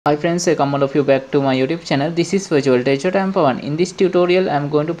Hi friends, welcome all of you back to my YouTube channel. This is Virtual Teacher Temper 1. In this tutorial, I am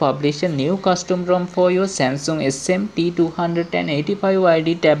going to publish a new custom ROM for your Samsung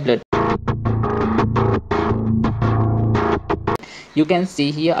T285YD tablet. You can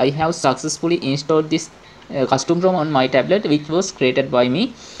see here I have successfully installed this custom ROM on my tablet, which was created by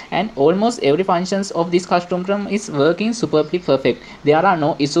me, and almost every functions of this custom ROM is working superbly perfect. There are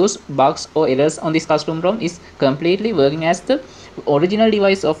no issues, bugs or errors on this custom ROM. Is completely working as the original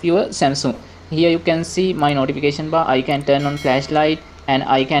device of your Samsung. Here you can see my notification bar. I can turn on flashlight and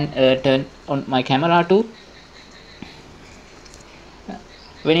I can turn on my camera too.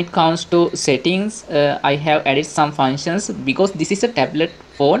 When it comes to settings, I have added some functions because this is a tablet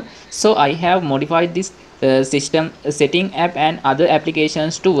phone, so I have modified this system setting app and other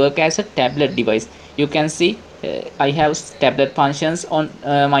applications to work as a tablet device. You can see I have tablet functions on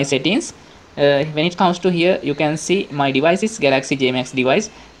my settings. When it comes to here, you can see my device is Galaxy J Max device,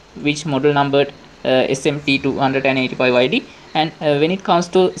 which model numbered T285YD. And when it comes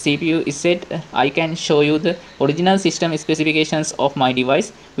to CPU is set, I can show you the original system specifications of my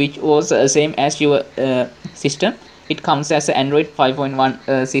device, which was same as your system. It comes as an Android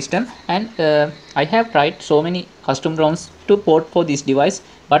 5.1 system, and I have tried so many custom ROMs to port for this device,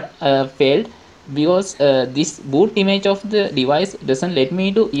 but failed because this boot image of the device doesn't let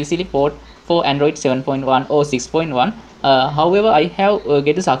me to easily port for Android 7.1 or 6.1. However, I have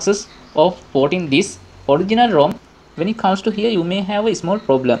get the success of porting this original ROM. When it comes to here, you may have a small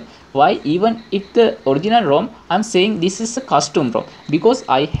problem. Why? Even if the original ROM, I'm saying this is a custom ROM because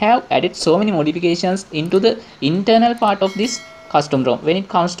I have added so many modifications into the internal part of this custom ROM. When it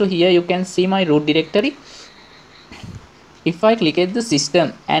comes to here, you can see my root directory. If I click at the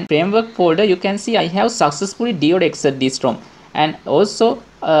system and framework folder, you can see I have successfully deodexed this ROM. And also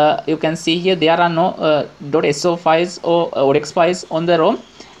you can see here there are no .so files or .odex files on the ROM.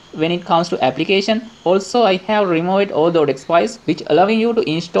 When it comes to application, also I have removed all the .odex files, which allowing you to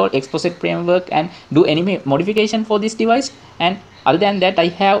install Exposed framework and do any modification for this device. And other than that, I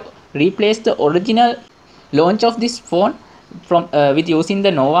have replaced the original launch of this phone from with using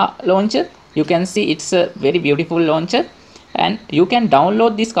the Nova launcher. You can see it's a very beautiful launcher, and you can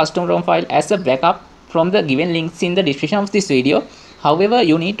download this custom ROM file as a backup from the given links in the description of this video. However,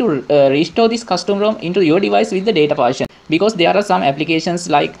 you need to restore this custom ROM into your device with the data partition, because there are some applications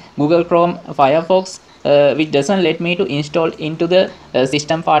like Google Chrome, Firefox, which doesn't let me to install into the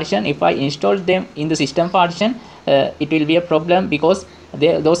system partition. If I install them in the system partition, it will be a problem because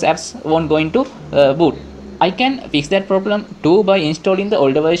those apps won't going to boot. I can fix that problem too by installing the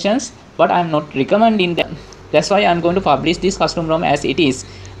older versions, but I'm not recommending that. That's why I'm going to publish this custom ROM as it is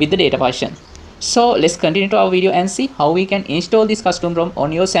with the data partition. So let's continue to our video and see how we can install this custom ROM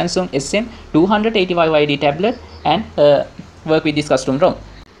on your Samsung SM285YD tablet and work with this custom ROM.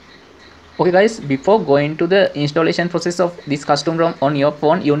 Okay guys, before going to the installation process of this custom ROM on your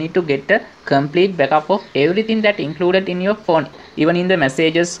phone, you need to get a complete backup of everything that included in your phone, even in the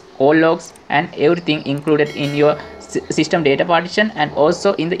messages, call logs and everything included in your system data partition and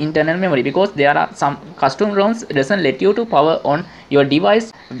also in the internal memory, because there are some custom ROMs doesn't let you to power on your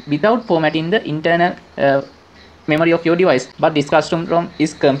device without formatting the internal memory of your device. But this custom ROM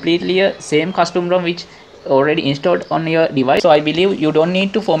is completely a same custom ROM which already installed on your device, so I believe you don't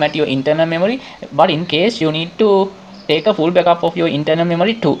need to format your internal memory, but in case you need to take a full backup of your internal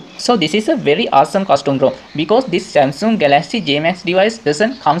memory too. So this is a very awesome custom ROM because this Samsung Galaxy J Max device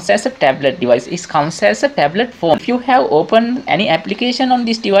doesn't comes as a tablet device, it comes as a tablet phone. If you have opened any application on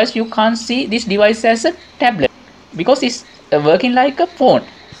this device, you can't see this device as a tablet because it's working like a phone.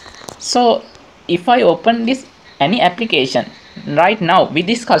 So if I open this any application right now with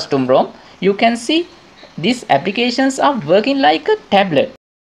this custom ROM, you can see these applications are working like a tablet.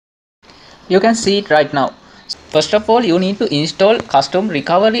 You can see it right now. First of all, you need to install custom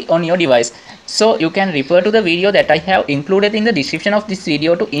recovery on your device. So you can refer to the video that I have included in the description of this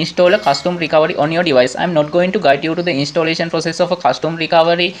video to install a custom recovery on your device. I'm not going to guide you to the installation process of a custom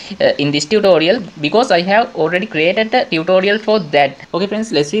recovery in this tutorial because I have already created a tutorial for that. Okay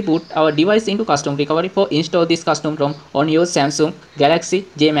friends, let's reboot our device into custom recovery for install this custom ROM on your Samsung Galaxy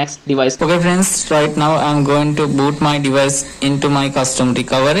J Max device. Okay friends, right now I'm going to boot my device into my custom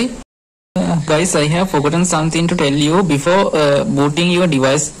recovery. Guys, I have forgotten something to tell you. Before booting your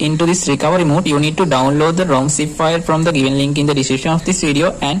device into this recovery mode, you need to download the ROM zip file from the given link in the description of this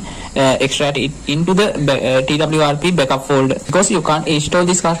video and extract it into the TWRP backup folder, because you can't install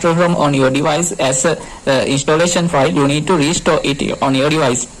this custom ROM on your device as a installation file. You need to restore it on your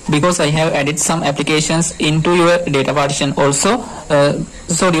device because I have added some applications into your data partition also.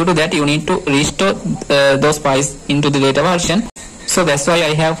 So due to that, you need to restore those files into the data partition. So that's why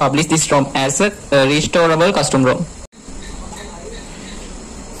I have published this ROM as a restorable custom ROM.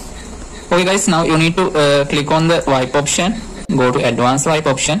 Okay guys, now you need to click on the wipe option, go to advanced wipe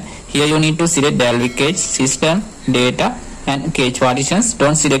option. Here you need to select Dalvik cache, system, data and cache partitions.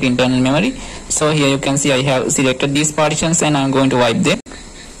 Don't select internal memory. So here you can see I have selected these partitions and I'm going to wipe them.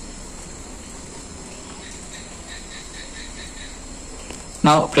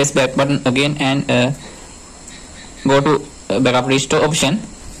 Now press back button again and go to backup restore option.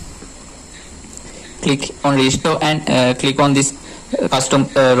 Click on restore and click on this custom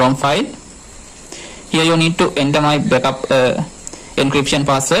ROM file. Here you need to enter my backup encryption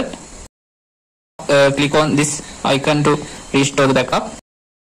password. Click on this icon to restore the backup.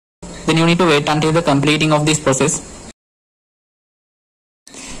 Then you need to wait until the completing of this process.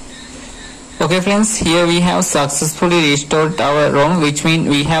 Okay friends, here we have successfully restored our ROM, which means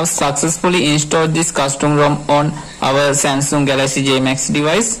we have successfully installed this custom ROM on our Samsung Galaxy J Max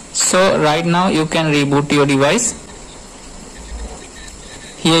device. So right now you can reboot your device.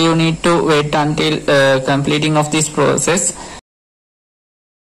 Here you need to wait until completing of this process.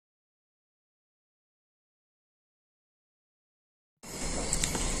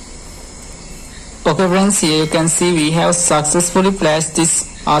 Okay friends, here you can see we have successfully placed this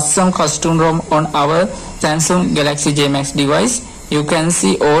awesome custom ROM on our Samsung Galaxy J Max device. You can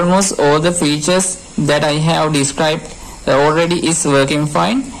see almost all the features that I have described already is working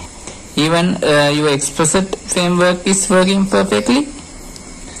fine. Even your explicit framework is working perfectly.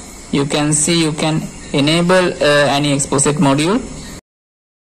 You can see you can enable any explicit module.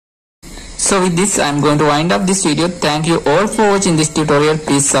 So with this I am going to wind up this video. Thank you all for watching this tutorial.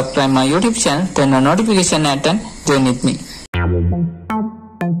 Please subscribe my YouTube channel, turn on notification and join with me.